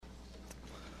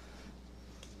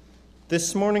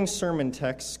This morning's sermon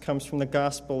text comes from the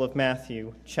Gospel of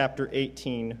Matthew, chapter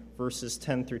 18, verses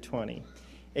 10 through 20.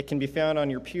 It can be found on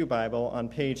your pew Bible on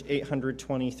page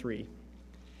 823.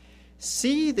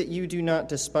 See that you do not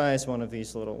despise one of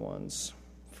these little ones,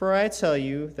 for I tell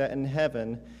you that in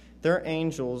heaven their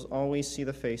angels always see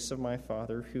the face of my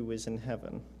Father who is in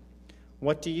heaven.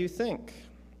 What do you think?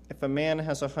 If a man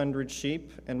has 100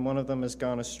 sheep and one of them has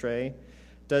gone astray,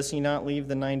 does he not leave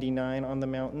the 99 on the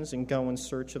mountains and go in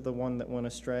search of the one that went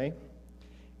astray?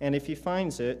 And if he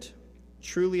finds it,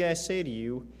 truly I say to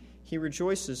you, he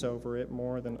rejoices over it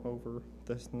more than over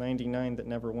the 99 that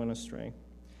never went astray.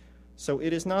 So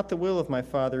it is not the will of my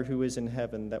Father who is in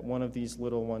heaven that one of these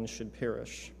little ones should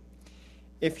perish.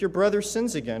 If your brother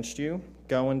sins against you,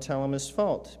 go and tell him his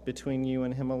fault between you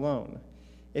and him alone.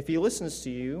 If he listens to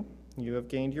you, you have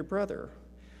gained your brother.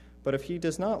 But if he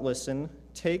does not listen,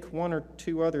 take one or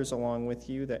two others along with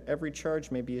you, that every charge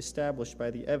may be established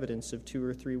by the evidence of 2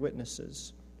 or 3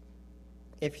 witnesses.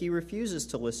 If he refuses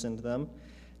to listen to them,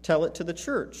 tell it to the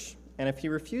church. And if he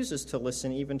refuses to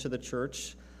listen even to the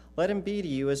church, let him be to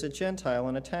you as a Gentile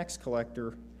and a tax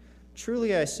collector.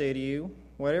 Truly I say to you,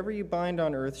 whatever you bind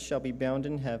on earth shall be bound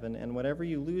in heaven, and whatever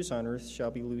you loose on earth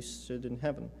shall be loosed in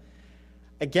heaven.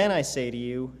 Again I say to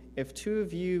you, if 2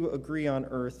 of you agree on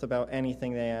earth about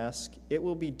anything they ask, it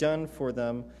will be done for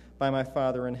them by my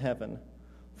Father in heaven.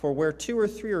 For where 2 or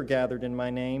 3 are gathered in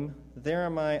my name, there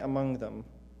am I among them.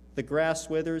 The grass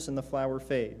withers and the flower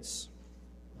fades.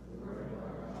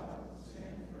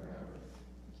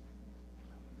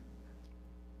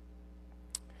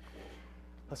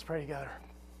 Let's pray together.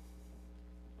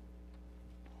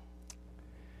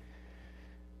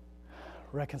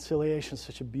 Reconciliation is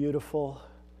such a beautiful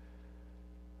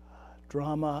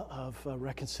drama of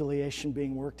reconciliation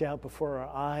being worked out before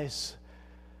our eyes,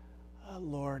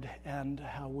 Lord, and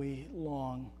how we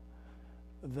long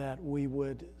that we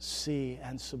would see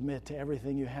and submit to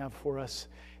everything you have for us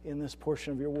in this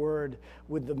portion of your word,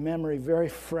 with the memory very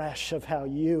fresh of how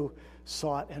you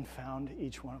sought and found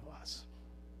each one of us.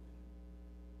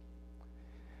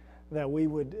 That we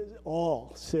would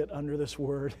all sit under this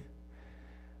word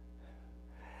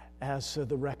as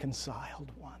the reconciled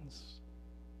ones.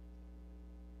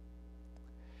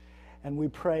 And we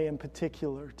pray in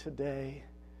particular today,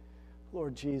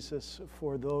 Lord Jesus,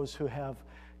 for those who have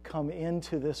come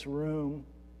into this room,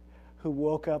 who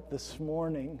woke up this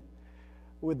morning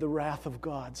with the wrath of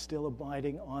God still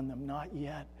abiding on them, not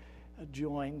yet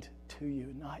joined to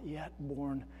you, not yet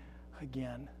born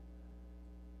again,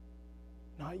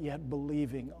 not yet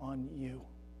believing on you,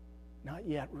 not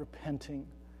yet repenting.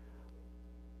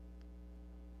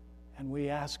 And we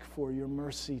ask for your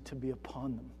mercy to be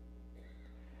upon them,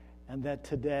 and that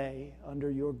today, under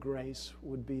your grace,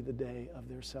 would be the day of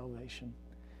their salvation.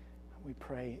 We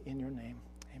pray in your name.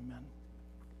 Amen.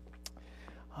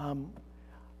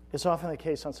 It's often the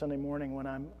case on Sunday morning when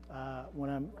I'm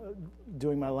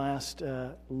doing my last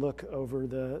look over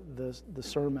the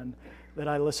sermon that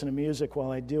I listen to music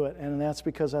while I do it, and that's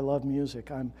because I love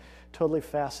music. I'm totally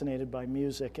fascinated by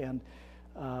music, and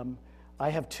I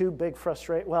have 2 big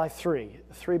frustrations. Well, I have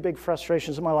 3 big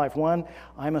frustrations in my life. One,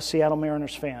 I'm a Seattle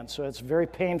Mariners fan, so it's very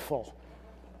painful,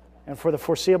 and for the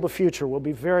foreseeable future will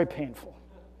be very painful.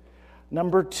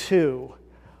 Number 2,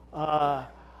 I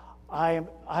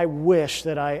wish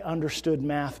that I understood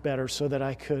math better so that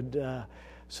I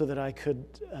could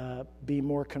be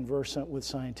more conversant with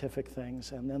scientific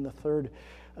things. And then the third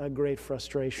great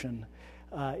frustration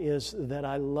is that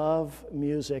I love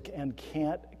music and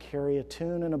can't carry a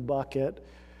tune in a bucket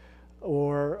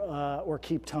or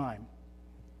keep time.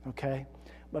 Okay,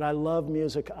 but I love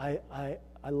music. I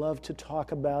love to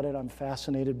talk about it. I'm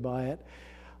fascinated by it.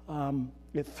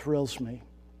 It thrills me.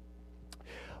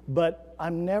 But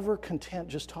I'm never content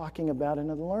just talking about it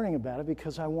and learning about it,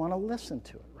 because I want to listen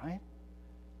to it, right?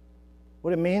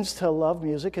 What it means to love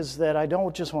music is that I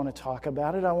don't just want to talk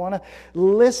about it. I want to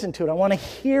listen to it. I want to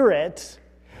hear it.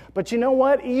 But you know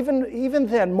what? Even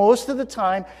then, most of the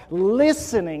time,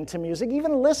 listening to music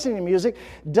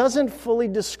doesn't fully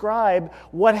describe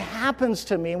what happens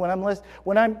to me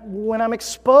when I'm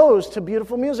exposed to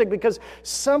beautiful music, because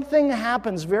something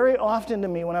happens very often to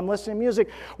me when I'm listening to music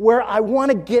where I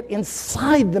want to get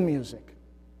inside the music.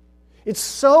 It's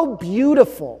so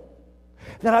beautiful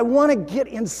that I want to get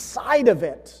inside of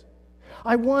it.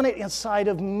 I want it inside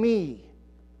of me.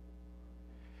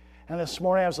 And this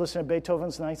morning I was listening to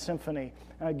Beethoven's Ninth Symphony,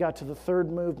 and I got to the 3rd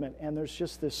movement, and there's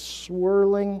just this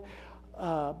swirling,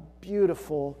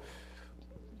 beautiful,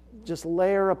 just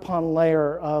layer upon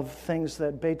layer of things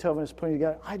that Beethoven is putting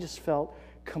together. I just felt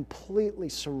completely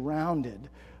surrounded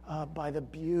by the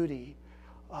beauty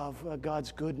of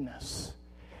God's goodness.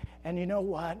 And you know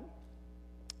what?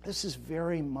 This is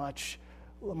very much,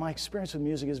 my experience with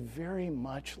music is very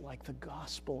much like the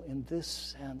gospel in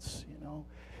this sense, you know.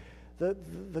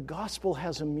 The gospel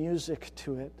has a music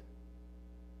to it.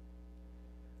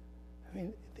 I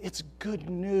mean, it's good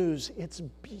news. It's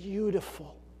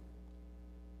beautiful.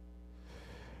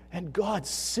 And God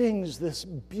sings this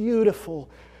beautiful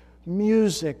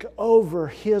music over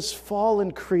His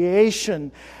fallen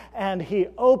creation, and He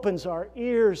opens our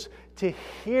ears to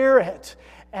hear it,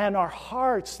 and our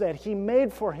hearts that He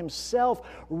made for Himself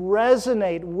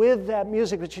resonate with that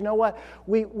music. But you know what?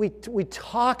 We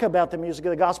talk about the music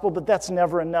of the gospel, but that's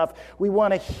never enough. We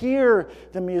want to hear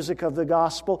the music of the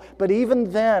gospel, but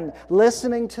even then,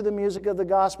 listening to the music of the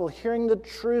gospel, hearing the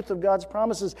truth of God's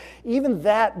promises, even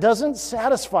that doesn't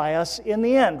satisfy us in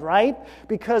the end, right?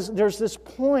 Because there's this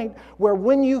point where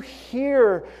when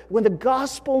the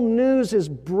gospel news is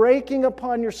breaking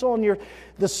upon your soul, and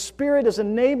the Spirit is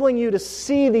enabling you to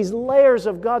see these layers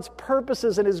of God's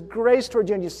purposes and His grace towards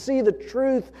you, and you see the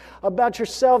truth about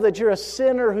yourself, that you're a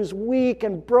sinner who's weak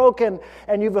and broken,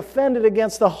 and you've offended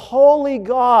against the holy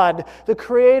God, the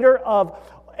Creator of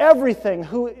everything,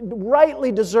 who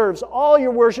rightly deserves all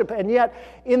your worship. And yet,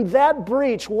 in that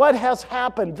breach, what has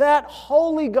happened? That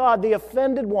holy God, the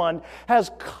offended one,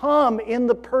 has come in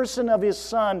the person of His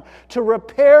Son to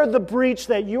repair the breach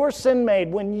that your sin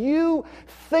made. When you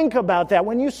think about that,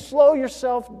 when you slow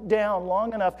yourself down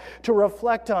long enough to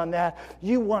reflect on that,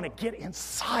 you want to get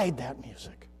inside that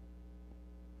music.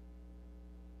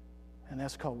 And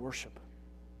that's called worship.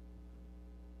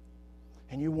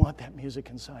 And you want that music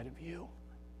inside of you.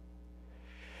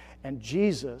 And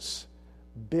Jesus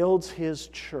builds His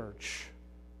church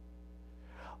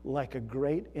like a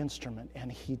great instrument,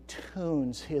 and He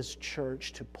tunes His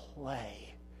church to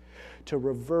play, to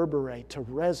reverberate, to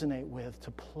resonate with, to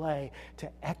play, to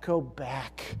echo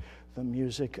back the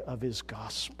music of His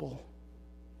gospel.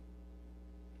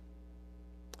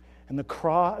 And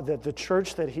the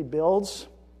church that He builds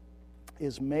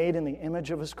is made in the image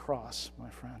of His cross,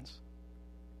 my friends.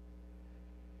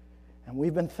 And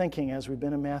we've been thinking, as we've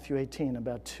been in Matthew 18,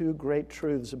 about two great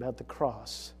truths about the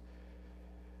cross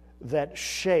that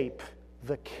shape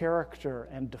the character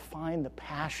and define the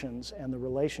passions and the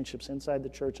relationships inside the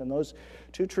church. And those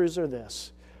two truths are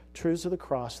this: truths of the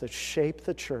cross that shape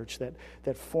the church, that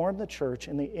form the church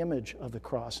in the image of the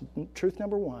cross. Truth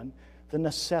number one, the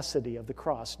necessity of the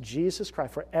cross. Jesus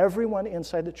Christ, for everyone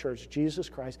inside the church, Jesus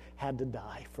Christ had to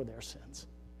die for their sins.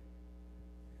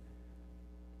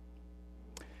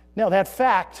 Now, that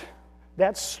fact,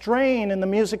 that strain in the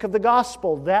music of the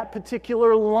gospel, that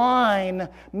particular line,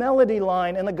 melody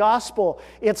line in the gospel,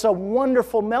 it's a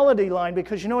wonderful melody line,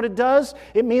 because you know what it does?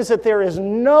 It means that there is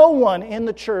no one in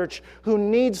the church who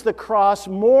needs the cross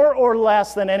more or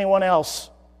less than anyone else.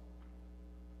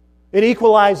 It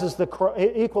equalizes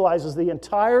the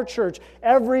entire church.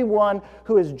 Everyone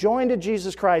who is joined to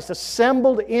Jesus Christ,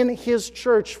 assembled in His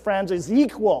church, friends, is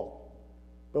equal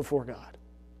before God.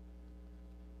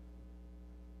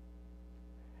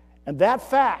 And that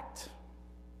fact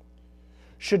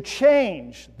should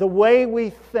change the way we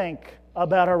think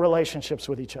about our relationships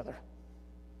with each other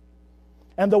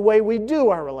and the way we do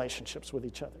our relationships with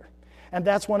each other. And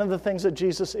that's one of the things that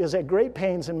Jesus is at great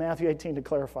pains in Matthew 18 to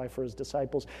clarify for His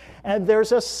disciples. And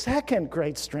there's a second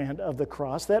great strand of the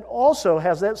cross that also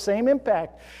has that same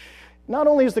impact. Not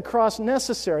only is the cross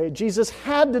necessary, Jesus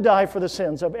had to die for the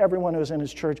sins of everyone who is in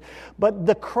His church, but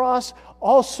the cross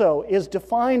also is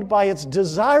defined by its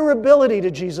desirability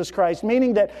to Jesus Christ,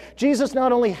 meaning that Jesus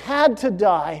not only had to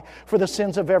die for the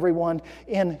sins of everyone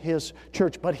in His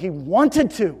church, but He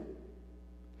wanted to.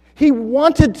 He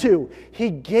wanted to. He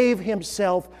gave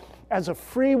Himself as a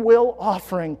free will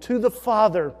offering to the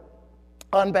Father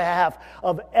on behalf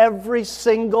of every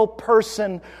single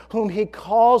person whom He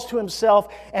calls to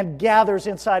Himself and gathers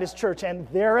inside His church. And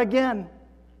there again,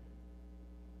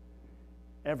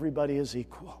 everybody is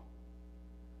equal.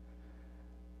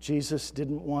 Jesus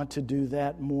didn't want to do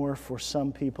that more for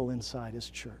some people inside His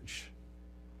church,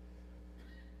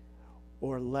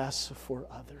 or less for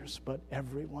others, but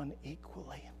everyone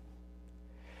equally.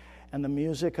 And the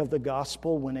music of the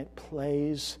gospel, when it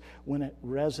plays, when it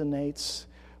resonates,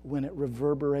 when it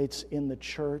reverberates in the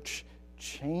church,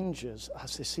 changes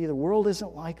us. You see, the world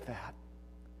isn't like that.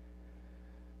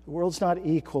 The world's not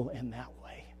equal in that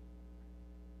way.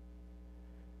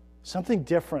 Something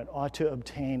different ought to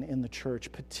obtain in the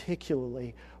church,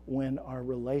 particularly when our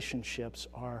relationships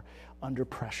are under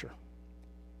pressure.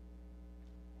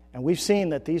 And we've seen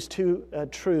that these two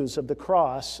truths of the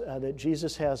cross that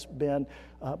Jesus has been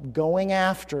going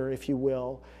after, if you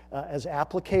will, as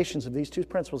applications of these two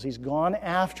principles. He's gone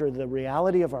after the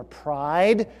reality of our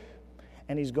pride,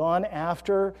 and he's gone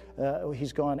after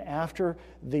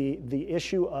the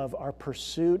issue of our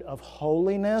pursuit of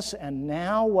holiness. And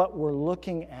now what we're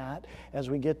looking at as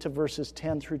we get to verses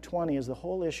 10 through 20 is the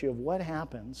whole issue of what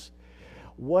happens.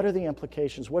 What are the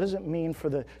implications? What does it mean for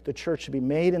the church to be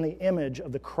made in the image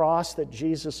of the cross that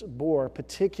Jesus bore,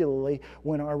 particularly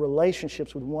when our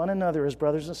relationships with one another as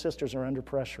brothers and sisters are under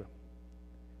pressure?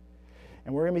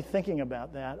 And we're going to be thinking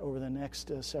about that over the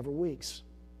next several weeks.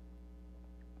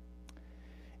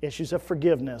 Issues of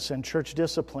forgiveness and church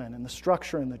discipline and the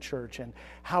structure in the church and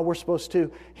how we're supposed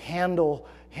to handle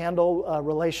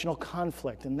relational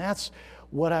conflict. And that's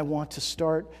what I want to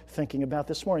start thinking about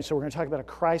this morning. So we're going to talk about a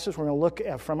crisis. We're going to look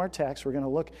at, from our text, we're going to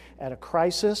look at a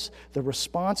crisis, the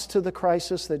response to the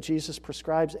crisis that Jesus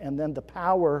prescribes, and then the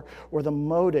power or the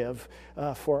motive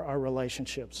for our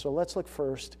relationships. So let's look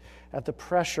first at the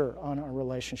pressure on our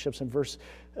relationships in verse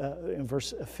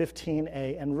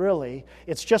 15a. And really,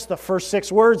 it's just the first 6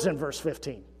 words in verse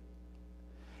 15.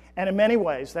 And in many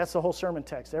ways, that's the whole sermon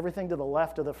text. Everything to the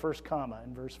left of the first comma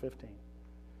in verse 15.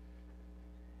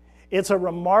 It's a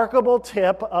remarkable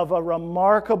tip of a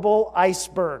remarkable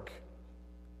iceberg.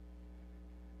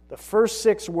 The first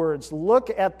 6 words. Look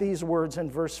at these words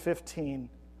in verse 15.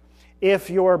 If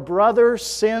your brother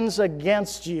sins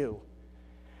against you.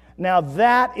 Now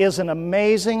that is an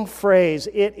amazing phrase.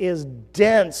 It is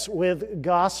dense with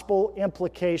gospel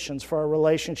implications for our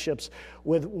relationships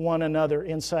with one another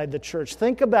inside the church.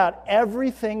 Think about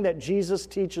everything that Jesus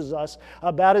teaches us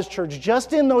about His church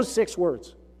just in those 6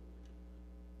 words.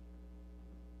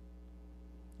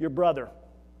 Your brother.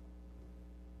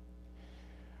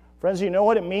 Friends, you know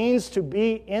what it means to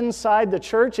be inside the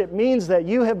church? It means that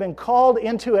you have been called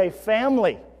into a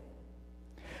family.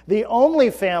 The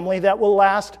only family that will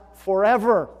last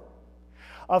forever.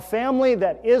 A family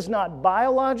that is not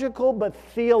biological but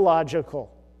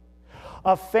theological.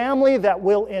 A family that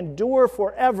will endure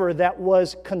forever, that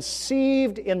was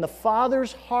conceived in the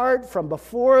Father's heart from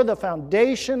before the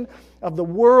foundation of the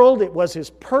world. It was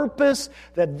His purpose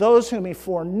that those whom He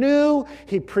foreknew,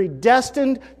 He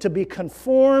predestined to be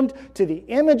conformed to the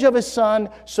image of His Son,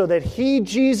 so that He,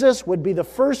 Jesus, would be the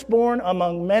firstborn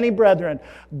among many brethren.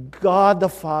 God the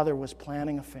Father was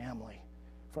planning a family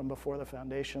from before the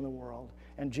foundation of the world.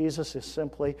 And Jesus is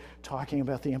simply talking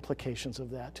about the implications of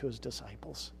that to His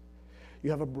disciples. You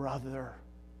have a brother.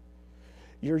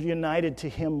 You're united to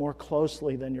Him more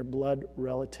closely than your blood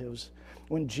relatives.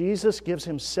 When Jesus gives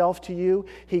Himself to you,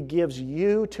 He gives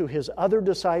you to His other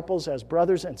disciples as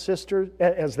brothers and sisters,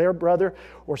 as their brother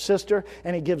or sister,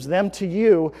 and He gives them to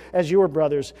you as your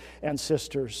brothers and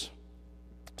sisters.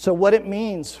 So what it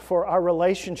means for our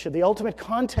relationship, the ultimate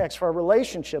context for our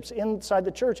relationships inside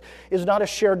the church is not a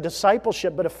shared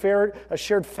discipleship, but a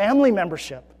shared family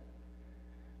membership.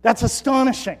 That's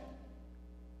astonishing.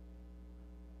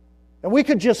 And we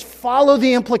could just follow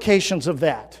the implications of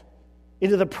that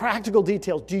into the practical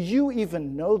details. Do you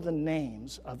even know the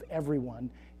names of everyone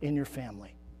in your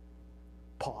family?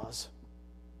 Pause.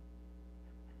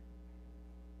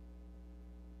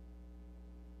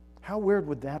 How weird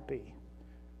would that be?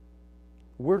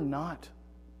 We're not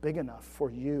big enough for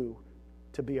you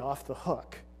to be off the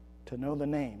hook to know the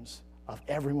names of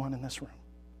everyone in this room.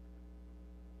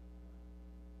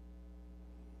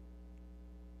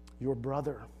 Your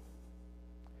brother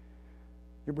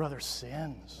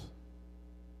sins.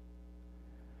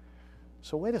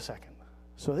 So wait a second.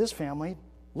 So this family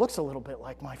looks a little bit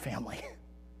like my family.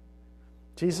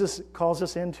 Jesus calls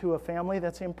us into a family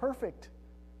that's imperfect.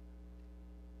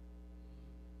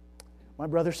 My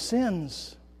brother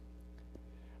sins.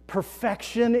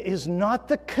 Perfection is not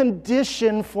the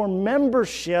condition for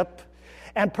membership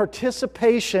and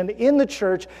participation in the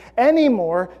church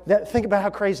anymore. Think about how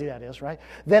crazy that is, right?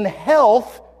 Then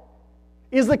health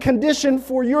is the condition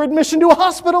for your admission to a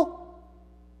hospital.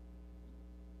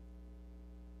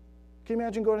 Can you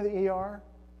imagine going to the ER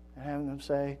and having them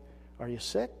say, "Are you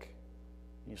sick?"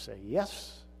 You say,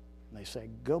 "Yes." And they say,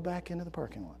 "Go back into the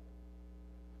parking lot."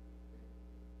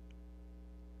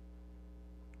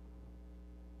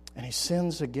 And he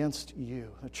sins against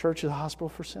you. The church is a hospital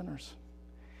for sinners.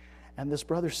 And this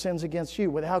brother sins against you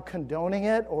without condoning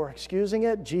it or excusing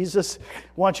it. Jesus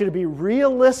wants you to be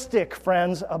realistic,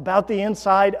 friends, about the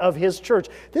inside of His church.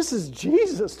 This is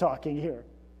Jesus talking here.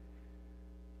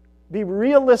 Be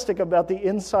realistic about the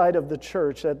inside of the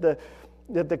church,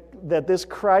 that this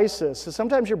crisis. So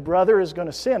sometimes your brother is going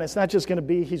to sin. It's not just going to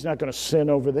be, he's not going to sin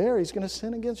over there. He's going to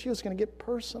sin against you. It's going to get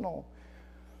personal.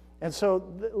 And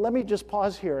so let me just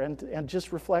pause here and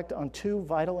just reflect on two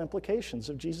vital implications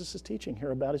of Jesus' teaching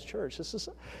here about his church. This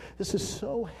is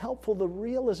so helpful, the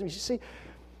realism. You see,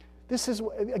 this is,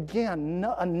 again,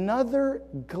 another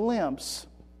glimpse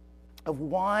of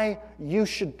why you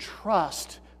should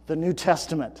trust the New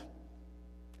Testament.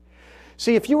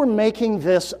 See, if you were making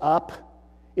this up,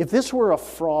 if this were a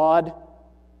fraud,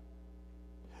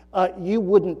 you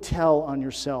wouldn't tell on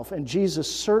yourself, and Jesus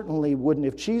certainly wouldn't.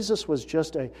 If Jesus was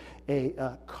just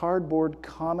a cardboard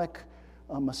comic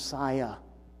Messiah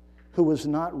who was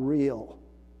not real,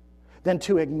 then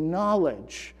to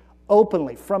acknowledge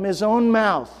openly from his own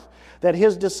mouth that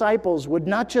his disciples would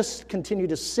not just continue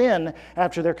to sin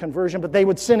after their conversion, but they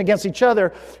would sin against each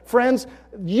other. Friends,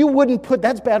 you wouldn't put,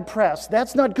 that's bad press.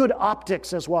 That's not good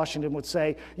optics, as Washington would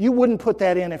say. You wouldn't put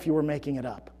that in if you were making it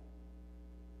up.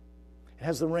 It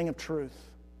has the ring of truth.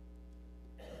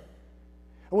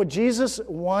 And what Jesus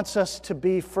wants us to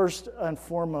be first and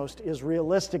foremost is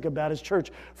realistic about his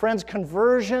church. Friends,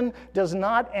 conversion does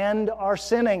not end our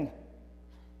sinning.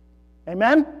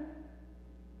 Amen?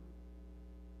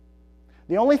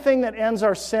 The only thing that ends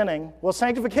our sinning, well,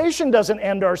 sanctification doesn't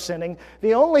end our sinning.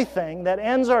 The only thing that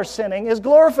ends our sinning is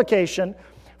glorification.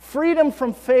 Freedom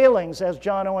from failings, as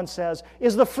John Owen says,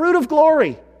 is the fruit of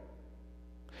glory.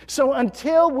 So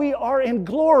until we are in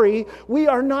glory, we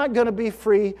are not going to be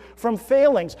free from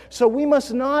failings. So we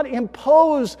must not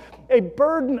impose a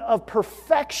burden of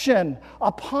perfection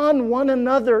upon one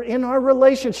another in our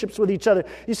relationships with each other.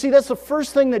 You see, that's the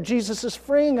first thing that Jesus is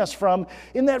freeing us from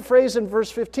in that phrase in verse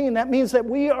 15. That means that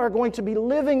we are going to be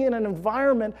living in an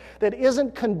environment that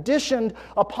isn't conditioned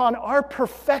upon our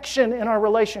perfection in our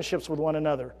relationships with one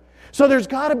another. So there's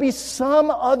got to be some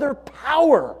other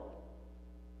power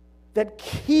that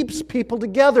keeps people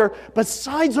together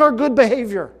besides our good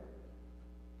behavior.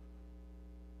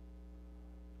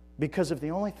 Because if the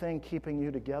only thing keeping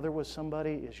you together with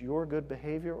somebody is your good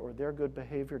behavior or their good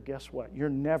behavior, guess what? You're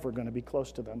never going to be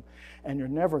close to them, and you're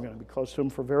never going to be close to them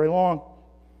for very long.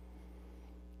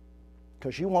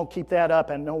 Because you won't keep that up,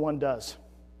 and no one does.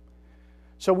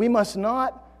 So we must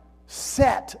not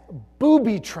set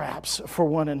booby traps for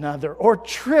one another or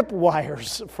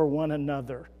tripwires for one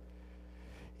another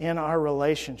in our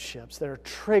relationships that are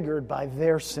triggered by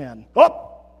their sin.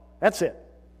 Oh, that's it.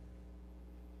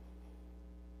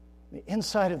 The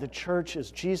inside of the church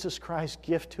is Jesus Christ's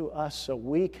gift to us so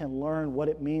we can learn what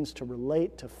it means to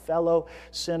relate to fellow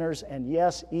sinners and,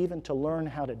 yes, even to learn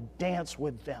how to dance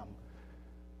with them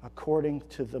according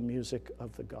to the music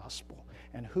of the gospel.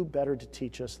 And who better to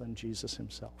teach us than Jesus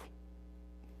himself?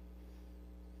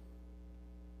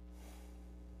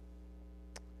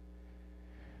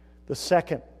 The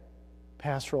second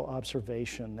pastoral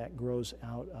observation that grows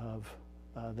out of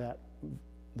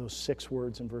those 6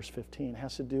 words in verse 15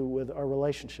 has to do with our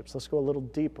relationships. Let's go a little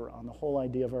deeper on the whole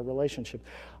idea of our relationship.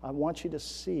 I want you to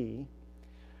see,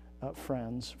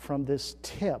 friends, from this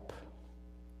tip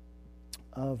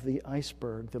of the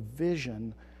iceberg, the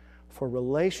vision for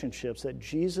relationships that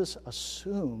Jesus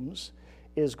assumes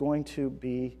is going to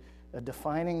be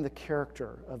defining the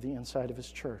character of the inside of his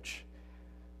church.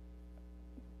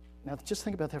 Now, just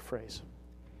think about that phrase.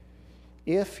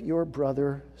 If your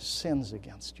brother sins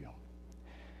against you.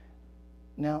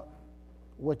 Now,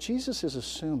 what Jesus is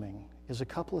assuming is a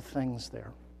couple of things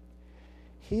there.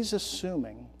 He's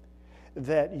assuming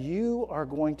that you are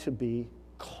going to be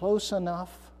close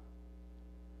enough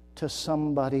to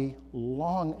somebody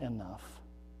long enough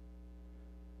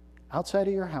outside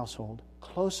of your household,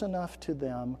 close enough to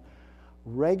them,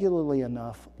 regularly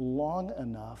enough, long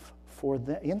enough for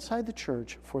inside the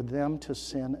church for them to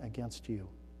sin against you.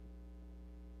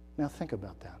 Now think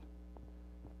about that.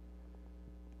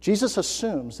 Jesus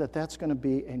assumes that that's going to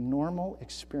be a normal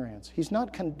experience. He's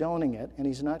not condoning it, and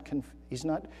he's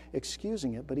not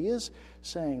excusing it, but he is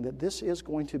saying that this is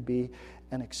going to be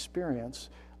an experience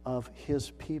of his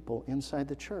people inside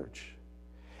the church.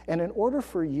 And in order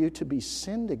for you to be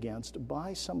sinned against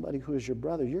by somebody who is your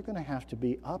brother, you're going to have to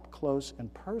be up close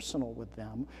and personal with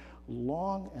them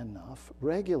long enough,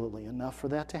 regularly enough for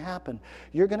that to happen.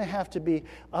 You're going to have to be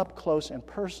up close and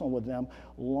personal with them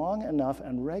long enough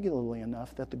and regularly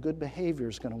enough that the good behavior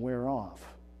is going to wear off,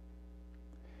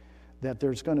 that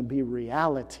there's going to be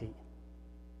reality.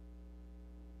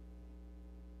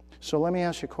 So let me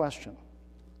ask you a question.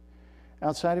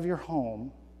 Outside of your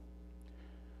home,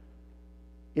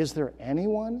 is there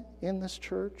anyone in this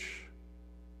church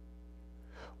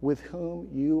with whom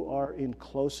you are in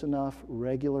close enough,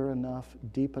 regular enough,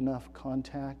 deep enough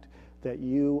contact that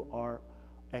you are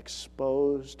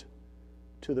exposed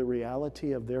to the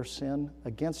reality of their sin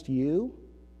against you?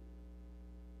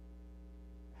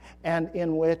 and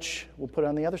in which, we'll put it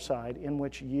on the other side, in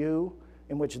which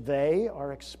they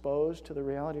are exposed to the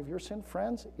reality of your sin.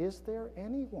 Friends, is there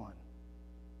anyone?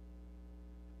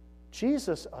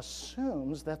 Jesus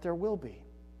assumes that there will be.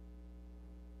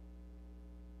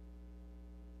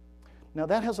 Now,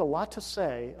 that has a lot to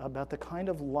say about the kind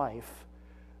of life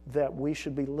that we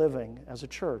should be living as a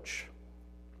church.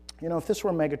 You know, if this were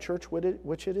a mega church,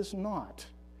 which it is not,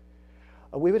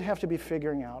 we would have to be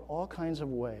figuring out all kinds of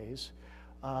ways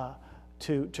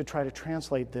to try to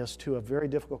translate this to a very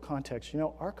difficult context. You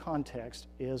know, our context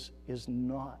is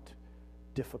not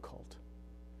difficult.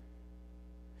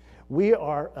 We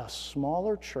are a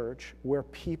smaller church where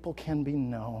people can be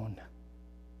known.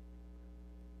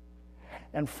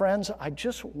 And friends, I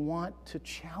just want to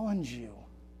challenge you.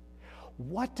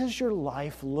 What does your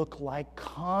life look like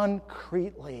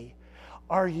concretely?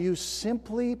 Are you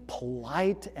simply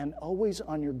polite and always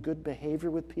on your good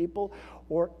behavior with people?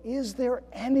 Or is there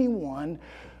anyone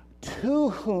to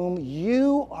whom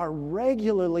you are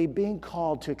regularly being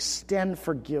called to extend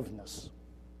forgiveness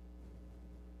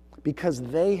because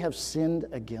they have sinned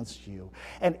against you?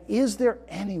 And is there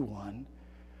anyone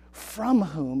from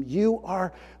whom you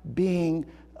are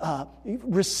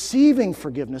receiving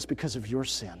forgiveness because of your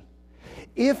sin?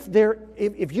 If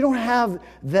you don't have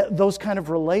those kind of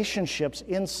relationships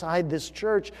inside this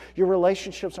church, your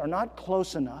relationships are not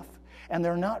close enough, and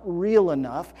they're not real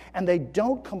enough, and they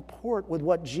don't comport with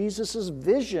what Jesus'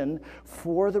 vision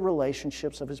for the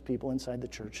relationships of his people inside the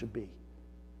church should be.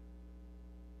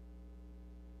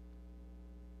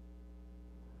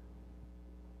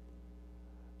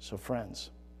 So,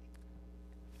 friends,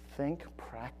 think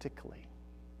practically.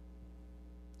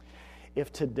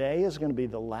 If today is going to be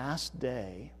the last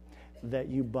day that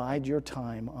you bide your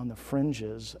time on the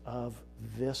fringes of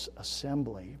this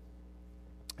assembly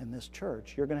in this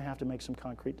church, you're going to have to make some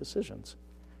concrete decisions.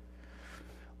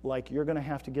 Like, you're going to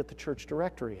have to get the church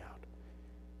directory out,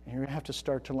 and you're going to have to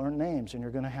start to learn names, and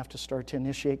you're going to have to start to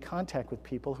initiate contact with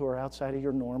people who are outside of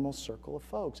your normal circle of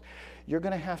folks. You're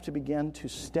going to have to begin to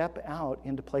step out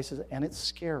into places, and it's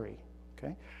scary,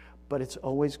 okay? But it's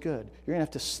always good. You're going to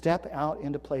have to step out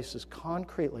into places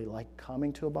concretely, like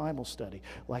coming to a Bible study,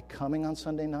 like coming on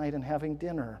Sunday night and having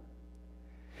dinner,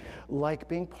 like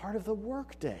being part of the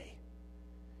workday.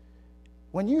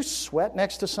 When you sweat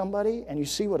next to somebody and you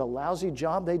see what a lousy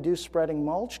job they do spreading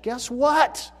mulch, guess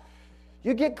what?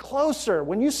 You get closer.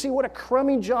 When you see what a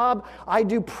crummy job I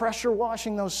do pressure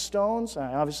washing those stones,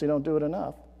 I obviously don't do it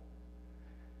enough.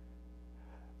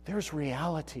 There's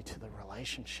reality to the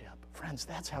relationship. Friends,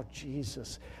 that's how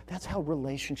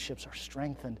relationships are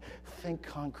strengthened. Think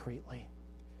concretely.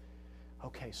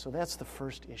 Okay, so that's the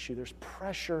first issue. There's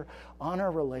pressure on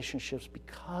our relationships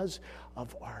because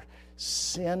of our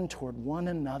sin toward one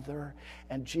another.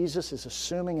 And Jesus is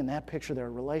assuming in that picture that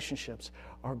our relationships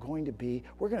we're going to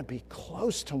be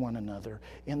close to one another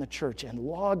in the church and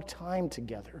log time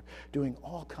together, doing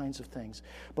all kinds of things.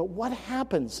 But what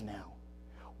happens now?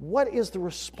 What is the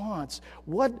response?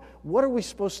 What are we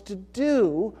supposed to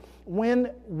do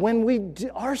when we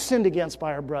are sinned against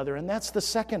by our brother? And that's the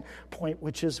second point,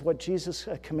 which is what Jesus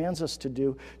commands us to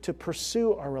do, to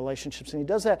pursue our relationships. And he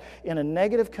does that in a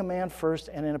negative command first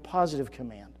and in a positive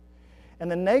command.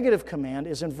 And the negative command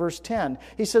is in verse 10.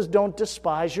 He says, don't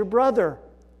despise your brother.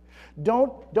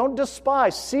 Don't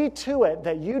despise. See to it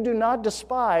that you do not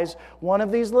despise one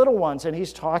of these little ones. And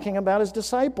he's talking about his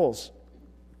disciples.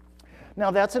 Now,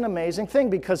 that's an amazing thing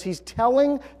because he's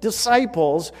telling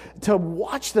disciples to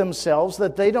watch themselves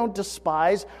that they don't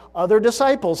despise other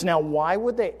disciples. Now, why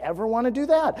would they ever want to do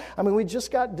that? I mean, we just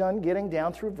got done getting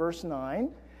down through verse 9.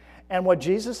 And what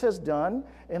Jesus has done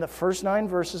in the first 9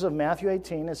 verses of Matthew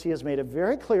 18 is he has made it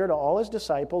very clear to all his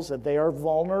disciples that they are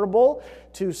vulnerable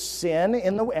to sin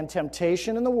and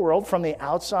temptation in the world from the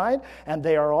outside, and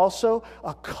they are also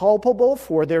culpable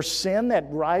for their sin that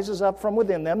rises up from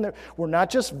within them. We're not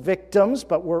just victims,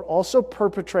 but we're also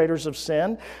perpetrators of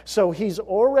sin. So he's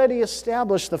already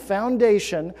established the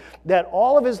foundation that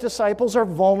all of his disciples are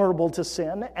vulnerable to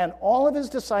sin, and all of his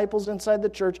disciples inside the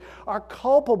church are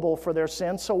culpable for their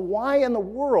sin. So why in the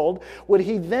world would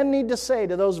he then need to say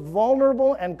to those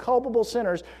vulnerable and culpable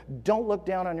sinners, don't look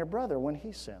down on your brother when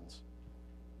he sins?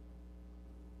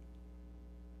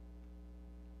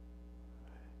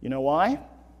 You know why?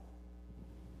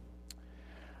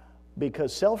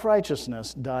 Because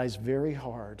self-righteousness dies very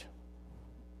hard,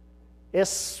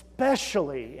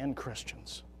 especially in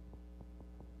Christians.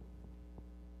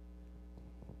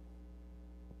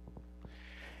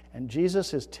 And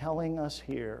Jesus is telling us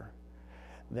here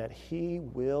that he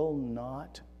will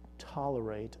not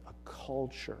tolerate a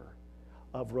culture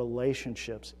of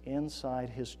relationships inside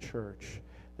his church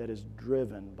that is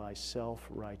driven by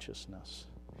self-righteousness.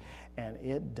 And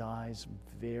it dies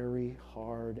very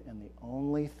hard, and the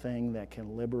only thing that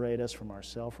can liberate us from our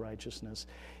self-righteousness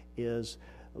is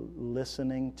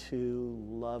listening to,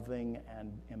 loving,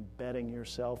 and embedding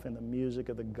yourself in the music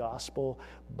of the gospel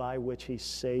by which He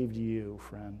saved you,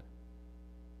 friend.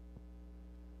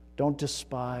 Don't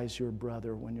despise your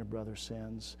brother when your brother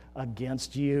sins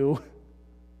against you.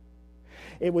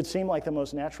 It would seem like the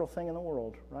most natural thing in the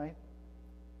world, right?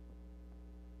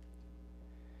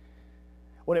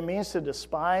 What it means to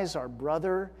despise our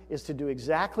brother is to do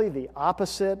exactly the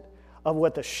opposite of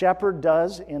what the shepherd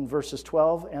does in verses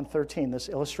 12 and 13. This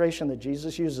illustration that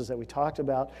Jesus uses that we talked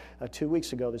about 2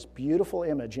 weeks ago, this beautiful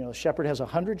image. The shepherd has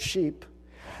 100 sheep,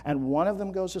 and one of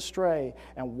them goes astray.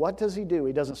 And what does he do?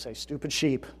 He doesn't say, "Stupid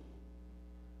sheep."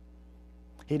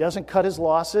 He doesn't cut his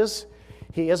losses.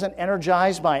 He isn't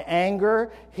energized by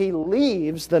anger. He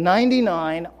leaves the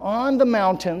 99 on the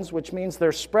mountains, which means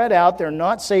they're spread out. They're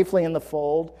not safely in the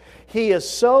fold. He is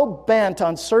so bent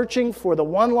on searching for the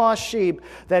one lost sheep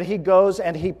that he goes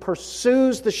and he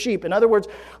pursues the sheep. In other words,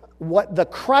 what the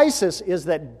crisis is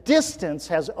that distance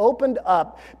has opened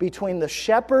up between the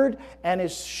shepherd and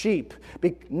his sheep.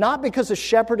 Not because the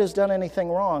shepherd has done anything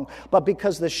wrong, but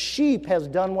because the sheep has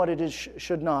done what it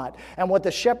should not. And what the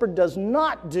shepherd does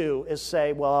not do is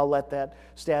say, well, I'll let that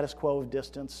status quo of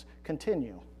distance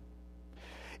continue.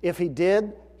 If he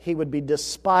did, he would be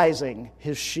despising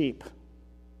his sheep.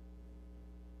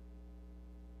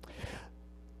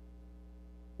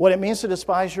 What it means to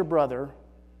despise your brother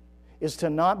is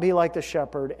to not be like the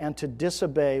shepherd and to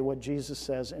disobey what Jesus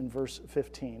says in verse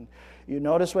 15. You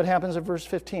notice what happens in verse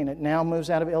 15. It now moves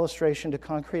out of illustration to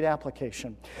concrete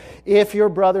application. If your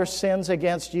brother sins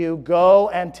against you, go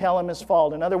and tell him his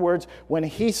fault. In other words, when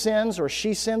he sins or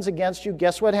she sins against you,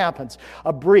 guess what happens?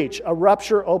 A breach, a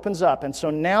rupture opens up. And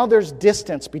so now there's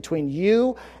distance between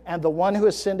you and the one who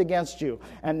has sinned against you.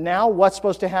 And now what's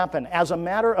supposed to happen? As a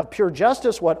matter of pure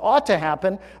justice, what ought to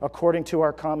happen, according to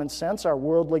our common sense, our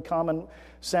worldly common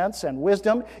sense and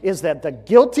wisdom, is that the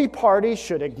guilty party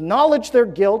should acknowledge their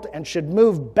guilt and should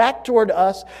move back toward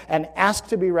us and ask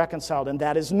to be reconciled. And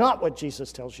that is not what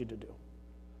Jesus tells you to do.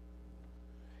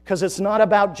 Because it's not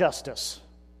about justice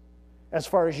as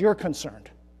far as you're concerned.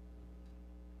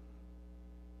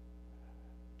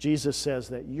 Jesus says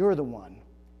that you're the one,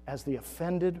 as the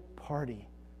offended party,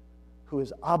 who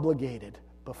is obligated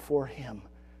before Him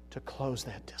to close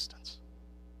that distance.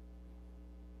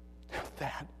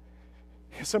 That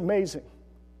is amazing.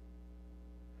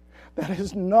 That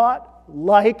is not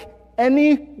like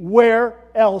anywhere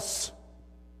else.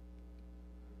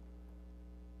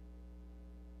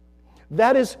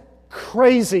 That is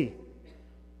crazy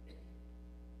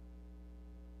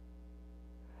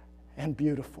and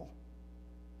beautiful.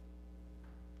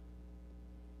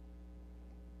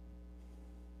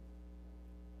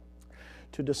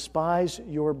 To despise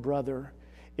your brother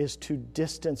is to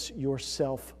distance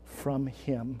yourself from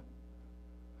him.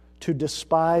 To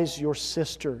despise your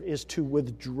sister is to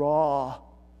withdraw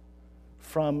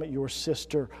from your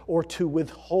sister, or to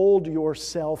withhold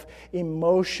yourself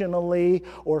emotionally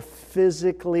or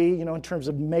physically, in terms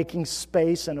of making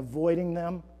space and avoiding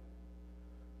them.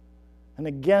 And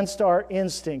against our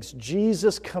instincts,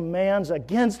 Jesus commands,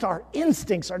 against our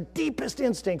instincts, our deepest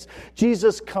instincts,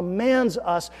 Jesus commands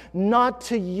us not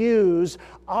to use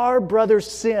our brother's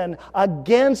sin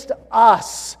against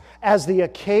us as the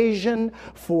occasion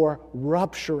for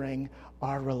rupturing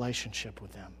our relationship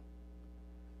with them.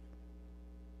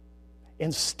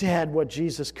 Instead, what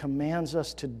Jesus commands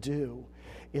us to do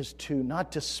is to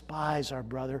not despise our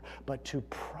brother, but to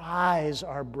prize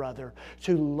our brother,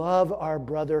 to love our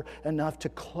brother enough to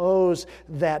close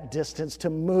that distance, to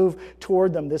move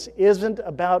toward them. This isn't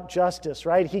about justice,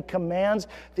 right? He commands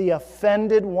the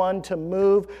offended one to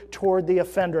move toward the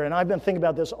offender. And I've been thinking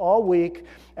about this all week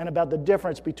and about the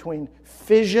difference between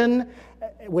fission,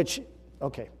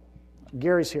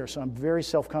 Gary's here, so I'm very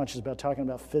self-conscious about talking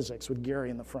about physics with Gary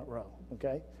in the front row,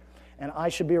 okay? And I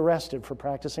should be arrested for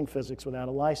practicing physics without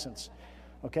a license,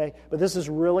 okay? But this is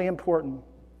really important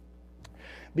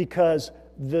because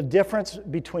the difference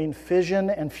between fission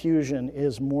and fusion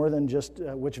is more than just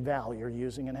which vowel you're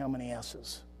using and how many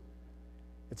S's.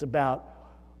 It's about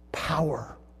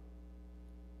power.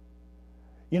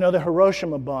 The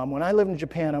Hiroshima bomb, when I lived in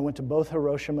Japan, I went to both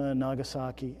Hiroshima and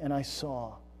Nagasaki, and I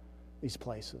saw these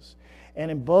places. And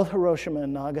in both Hiroshima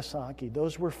and Nagasaki,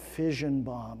 those were fission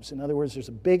bombs. In other words, there's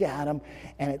a big atom,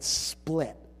 and it's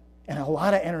split. And a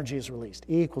lot of energy is released.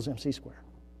 E equals mc squared.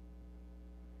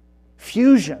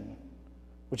 Fusion,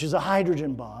 which is a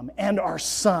hydrogen bomb, and our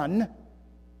sun,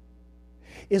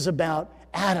 is about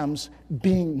atoms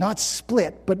being not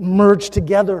split, but merged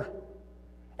together.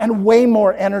 And way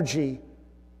more energy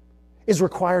is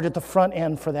required at the front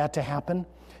end for that to happen,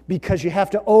 because you have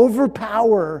to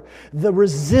overpower the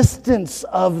resistance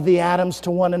of the atoms to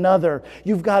one another.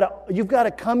 You've got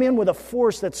to come in with a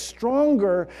force that's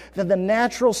stronger than the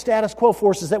natural status quo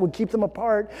forces that would keep them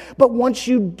apart. But once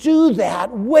you do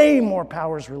that, way more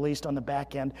power is released on the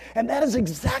back end. And that is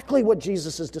exactly what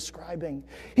Jesus is describing.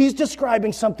 He's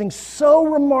describing something so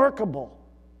remarkable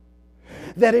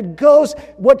that it goes,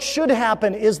 what should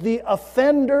happen is the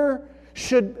offended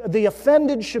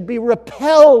should be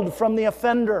repelled from the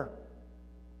offender.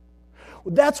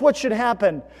 That's what should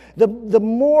happen. The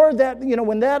more that,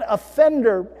 when that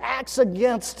offender acts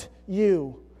against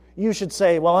you, you should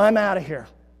say, well, I'm out of here.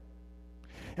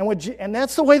 And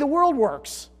that's the way the world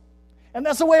works. And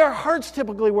that's the way our hearts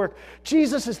typically work.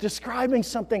 Jesus is describing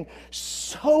something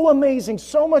so amazing,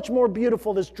 so much more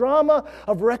beautiful, this drama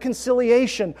of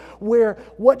reconciliation, where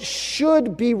what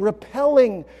should be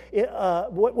repelling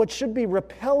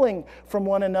from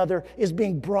one another is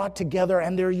being brought together,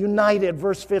 and they're united.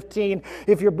 Verse 15,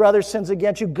 if your brother sins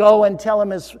against you, go and tell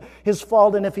him his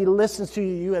fault, and if he listens to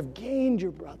you, you have gained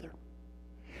your brother.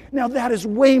 Now that is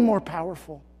way more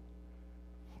powerful.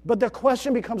 But the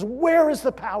question becomes, where is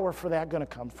the power for that going to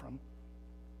come from?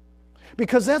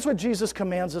 Because that's what Jesus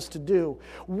commands us to do.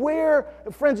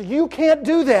 Friends, you can't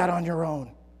do that on your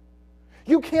own.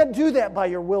 You can't do that by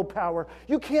your willpower.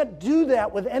 You can't do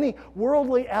that with any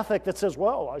worldly ethic that says,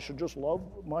 well, I should just love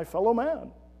my fellow man.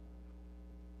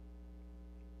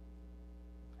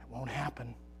 It won't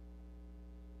happen.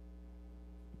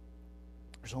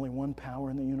 There's only one power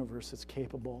in the universe that's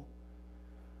capable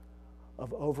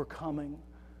of overcoming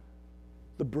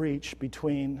the breach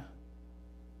between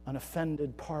an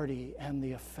offended party and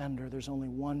the offender. There's only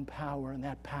one power, and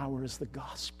that power is the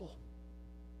gospel.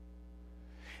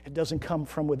 It doesn't come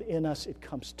from within us, it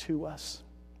comes to us.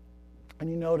 And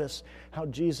you notice how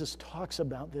Jesus talks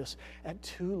about this at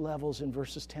two levels in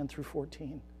verses 10 through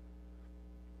 14.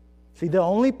 See, the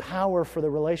only power for the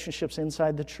relationships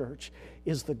inside the church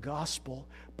is the gospel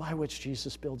by which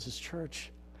Jesus builds his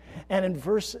church. And in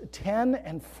verse 10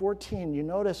 and 14, you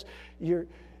notice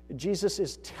Jesus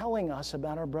is telling us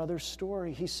about our brother's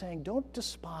story. He's saying, don't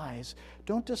despise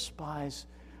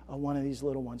one of these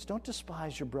little ones. Don't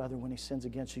despise your brother when he sins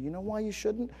against you. You know why you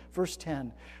shouldn't? Verse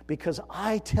 10, because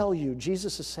I tell you,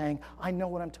 Jesus is saying, I know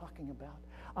what I'm talking about.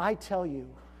 I tell you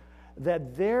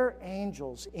that their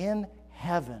angels in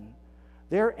heaven,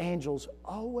 their angels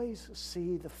always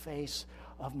see the face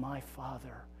of my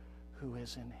Father who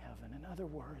is in heaven. In other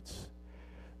words,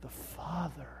 the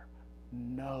Father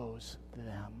knows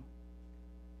them.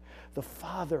 The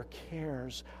Father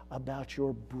cares about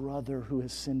your brother who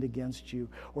has sinned against you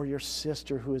or your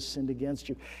sister who has sinned against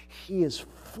you. He is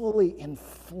fully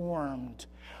informed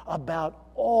about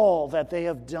all that they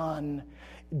have done.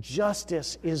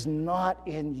 Justice is not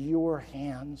in your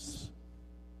hands.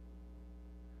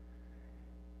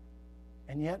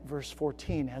 And yet, verse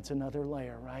 14 adds another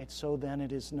layer, right? So then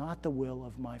it is not the will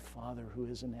of my Father who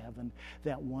is in heaven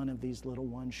that one of these little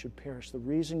ones should perish. The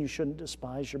reason you shouldn't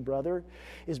despise your brother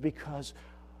is because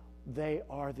they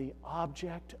are the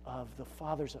object of the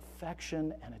Father's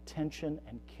affection and attention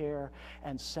and care.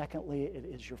 And secondly, it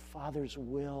is your Father's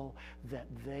will that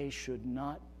they should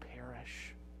not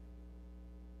perish.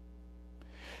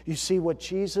 You see, what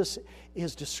Jesus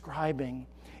is describing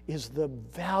is the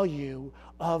value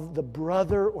of the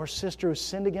brother or sister who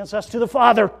sinned against us to the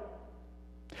Father.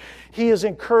 He is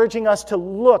encouraging us to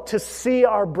look, to see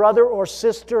our brother or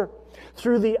sister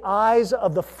through the eyes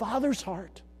of the Father's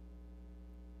heart.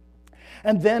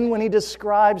 And then when he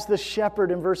describes the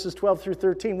shepherd in verses 12 through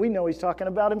 13, we know he's talking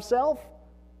about himself.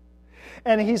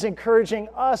 And he's encouraging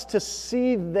us to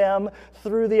see them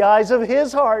through the eyes of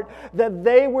his heart, that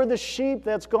they were the sheep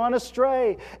that's gone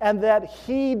astray, and that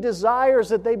he desires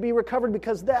that they be recovered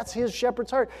because that's his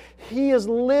shepherd's heart. He is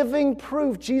living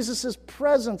proof. Jesus'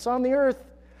 presence on the earth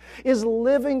is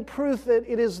living proof that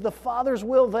it is the Father's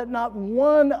will that not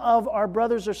one of our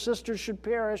brothers or sisters should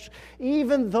perish,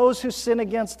 even those who sin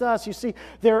against us. You see,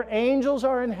 their angels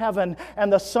are in heaven,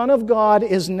 and the Son of God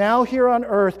is now here on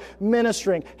earth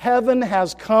ministering. Heaven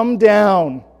has come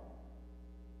down.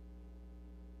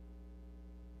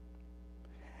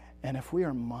 And if we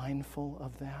are mindful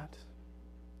of that,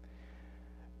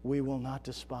 we will not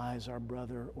despise our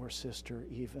brother or sister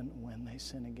even when they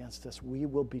sin against us. We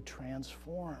will be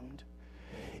transformed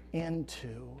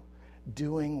into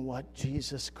doing what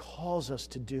Jesus calls us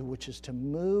to do, which is to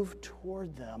move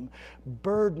toward them,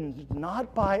 burdened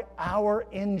not by our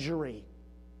injury,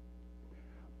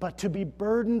 but to be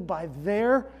burdened by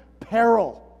their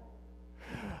peril.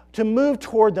 To move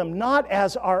toward them not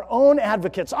as our own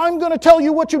advocates. I'm going to tell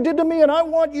you what you did to me and I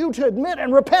want you to admit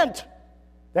and repent.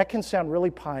 That can sound really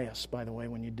pious, by the way,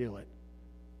 when you do it.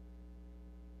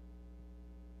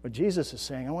 But Jesus is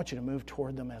saying, I want you to move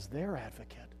toward them as their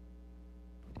advocate.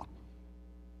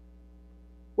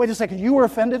 Wait a second, you were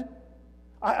offended?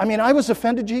 I was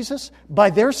offended, Jesus, by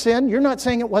their sin. You're not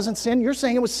saying it wasn't sin. You're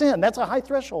saying it was sin. That's a high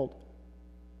threshold.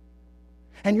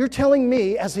 And you're telling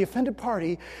me, as the offended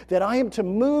party, that I am to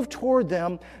move toward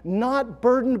them not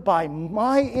burdened by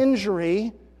my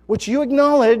injury, which you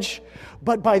acknowledge,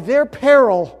 but by their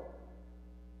peril.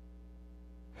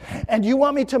 And you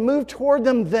want me to move toward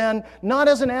them then, not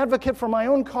as an advocate for my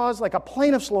own cause, like a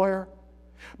plaintiff's lawyer,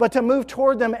 but to move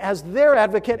toward them as their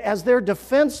advocate, as their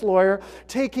defense lawyer,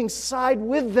 taking side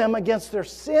with them against their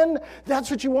sin.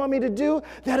 That's what you want me to do?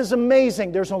 That is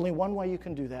amazing. There's only one way you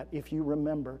can do that, if you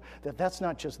remember that that's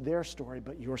not just their story,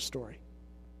 but your story.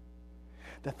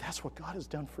 That's what God has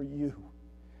done for you.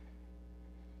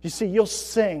 You see, you'll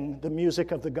sing the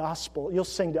music of the gospel. You'll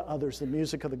sing to others the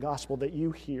music of the gospel that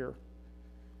you hear.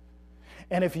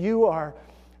 And if you are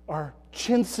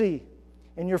chintzy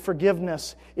in your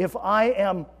forgiveness, if I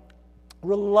am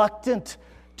reluctant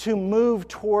to move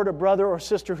toward a brother or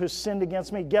sister who's sinned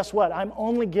against me, guess what? I'm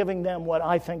only giving them what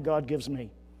I think God gives me.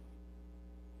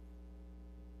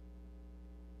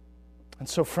 And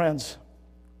so, friends,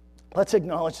 let's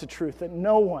acknowledge the truth that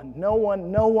no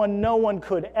one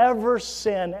could ever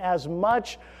sin as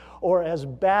much or as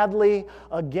badly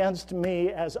against me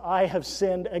as I have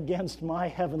sinned against my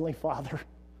Heavenly Father.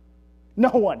 No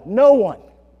one.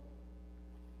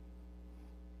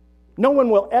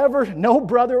 No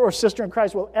brother or sister in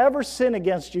Christ will ever sin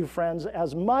against you, friends,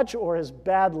 as much or as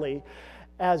badly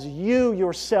as you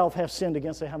yourself have sinned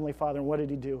against the Heavenly Father. And what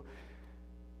did He do?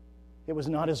 It was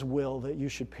not His will that you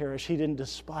should perish. He didn't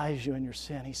despise you in your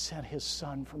sin. He sent His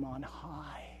Son from on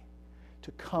high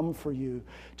to come for you,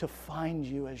 to find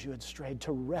you as you had strayed,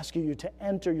 to rescue you, to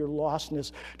enter your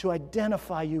lostness, to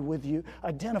identify with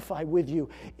you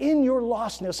in your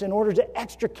lostness in order to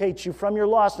extricate you from your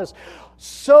lostness.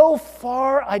 So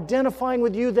far identifying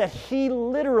with you that He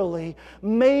literally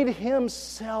made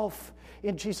Himself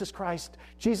in Jesus Christ.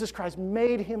 Jesus Christ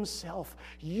made Himself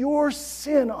your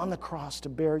sin on the cross to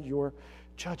bear your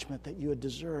judgment that you had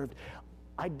deserved.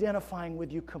 Identifying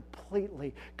with you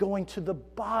completely, going to the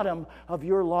bottom of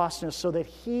your lostness so that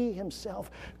He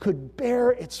Himself could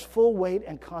bear its full weight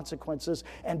and consequences,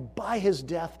 and by His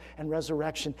death and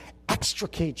resurrection,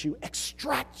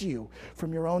 extract you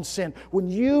from your own sin. When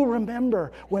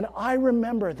I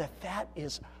remember that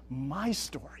is my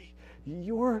story,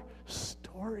 your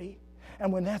story,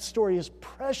 and when that story is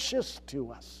precious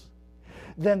to us,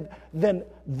 then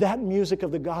that music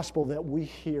of the gospel that we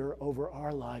hear over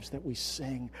our lives, that we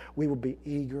sing, we will be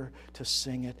eager to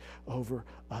sing it over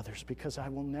others, because I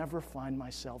will never find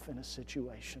myself in a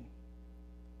situation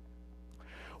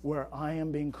where I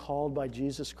am being called by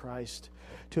Jesus Christ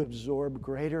to absorb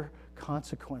greater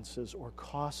consequences or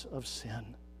costs of sin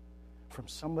from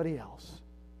somebody else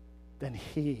than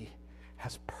He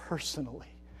has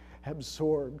personally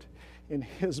absorbed in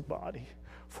His body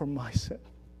for my sin.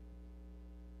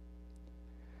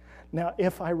 Now,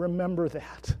 if I remember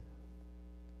that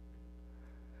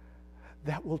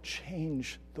will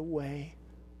change the way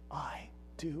I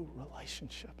do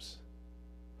relationships.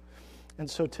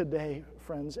 And so today,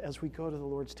 friends, as we go to the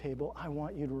Lord's table, I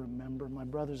want you to remember, my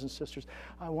brothers and sisters,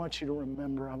 I want you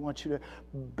to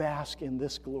bask in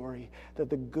this glory, that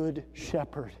the Good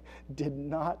Shepherd did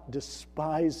not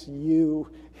despise you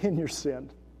in your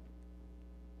sin.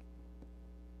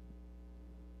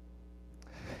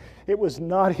 It was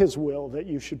not His will that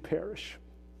you should perish.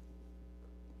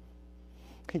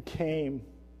 He came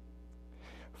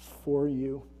for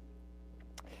you.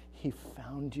 He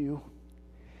found you.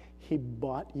 He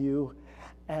bought you.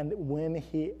 And when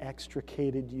He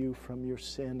extricated you from your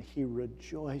sin, He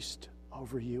rejoiced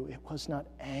over you. It was not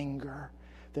anger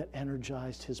that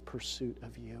energized His pursuit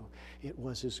of you. It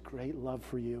was His great love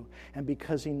for you. And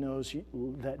because He knows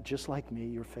that, just like me,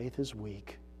 your faith is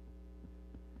weak,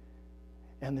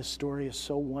 and this story is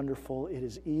so wonderful, it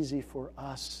is easy for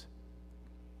us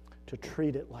to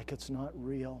treat it like it's not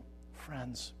real.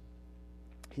 Friends,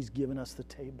 He's given us the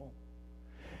table.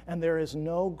 And there is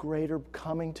no greater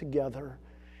coming together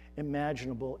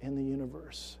imaginable in the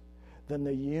universe than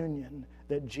the union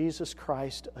that Jesus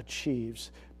Christ achieves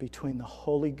between the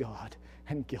holy God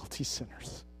and guilty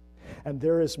sinners. And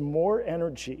there is more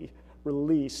energy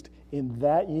released in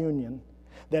that union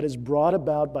that is brought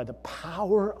about by the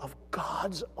power of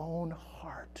God's own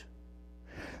heart.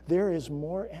 There is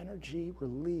more energy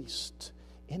released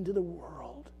into the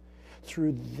world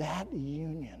through that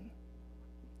union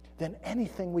than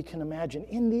anything we can imagine.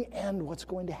 In the end, what's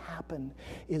going to happen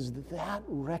is that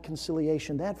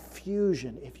reconciliation, that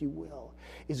fusion, if you will,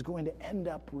 is going to end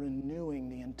up renewing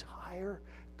the entire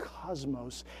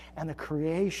cosmos, and the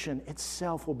creation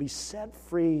itself will be set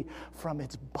free from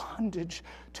its bondage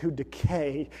to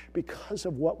decay because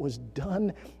of what was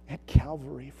done at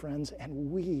Calvary, friends.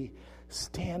 And we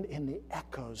stand in the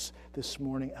echoes this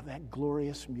morning of that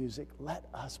glorious music. Let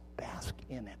us bask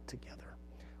in it together.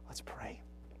 Let's pray.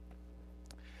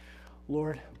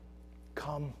 Lord,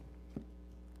 come.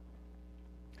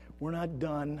 We're not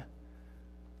done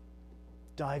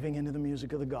diving into the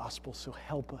music of the gospel, so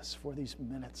help us for these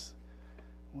minutes.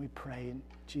 We pray in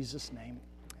Jesus' name.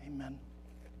 Amen.